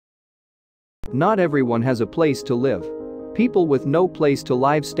Not everyone has a place to live. People with no place to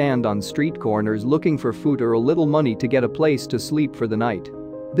live stand on street corners looking for food or a little money to get a place to sleep for the night.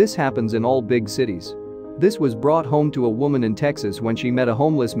 This happens in all big cities. This was brought home to a woman in Texas when she met a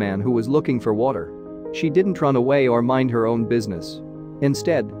homeless man who was looking for water. She didn't run away or mind her own business.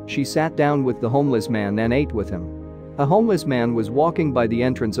 Instead, she sat down with the homeless man and ate with him. A homeless man was walking by the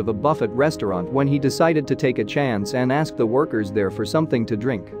entrance of a buffet restaurant when he decided to take a chance and ask the workers there for something to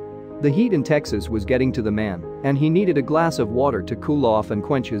drink. The heat in Texas was getting to the man, and he needed a glass of water to cool off and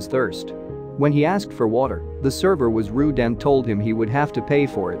quench his thirst. When he asked for water, the server was rude and told him he would have to pay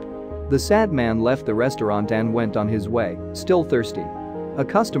for it. The sad man left the restaurant and went on his way, still thirsty. A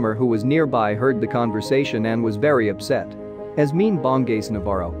customer who was nearby heard the conversation and was very upset. Yasmin Bongace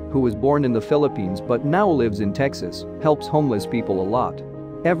Navarro, who was born in the Philippines but now lives in Texas, helps homeless people a lot.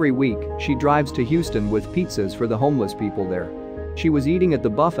 Every week, she drives to Houston with pizzas for the homeless people there. She was eating at the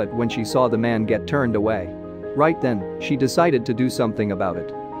buffet when she saw the man get turned away. Right then, she decided to do something about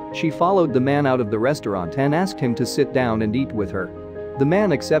it. She followed the man out of the restaurant and asked him to sit down and eat with her. The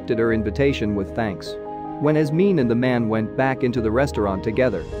man accepted her invitation with thanks. When Yasmin and the man went back into the restaurant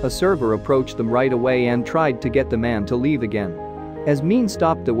together, a server approached them right away and tried to get the man to leave again. Yasmin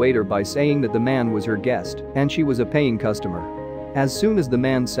stopped the waiter by saying that the man was her guest and she was a paying customer. As soon as the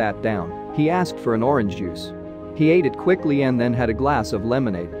man sat down, he asked for an orange juice. He ate it quickly and then had a glass of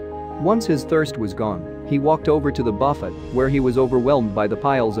lemonade. Once his thirst was gone, he walked over to the buffet where he was overwhelmed by the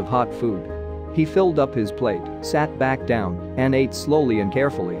piles of hot food. He filled up his plate, sat back down, and ate slowly and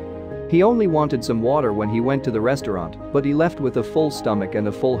carefully. He only wanted some water when he went to the restaurant, but he left with a full stomach and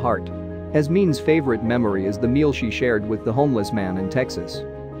a full heart. Yasmin's favorite memory is the meal she shared with the homeless man in Texas.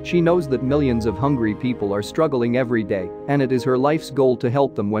 She knows that millions of hungry people are struggling every day, and it is her life's goal to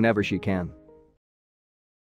help them whenever she can.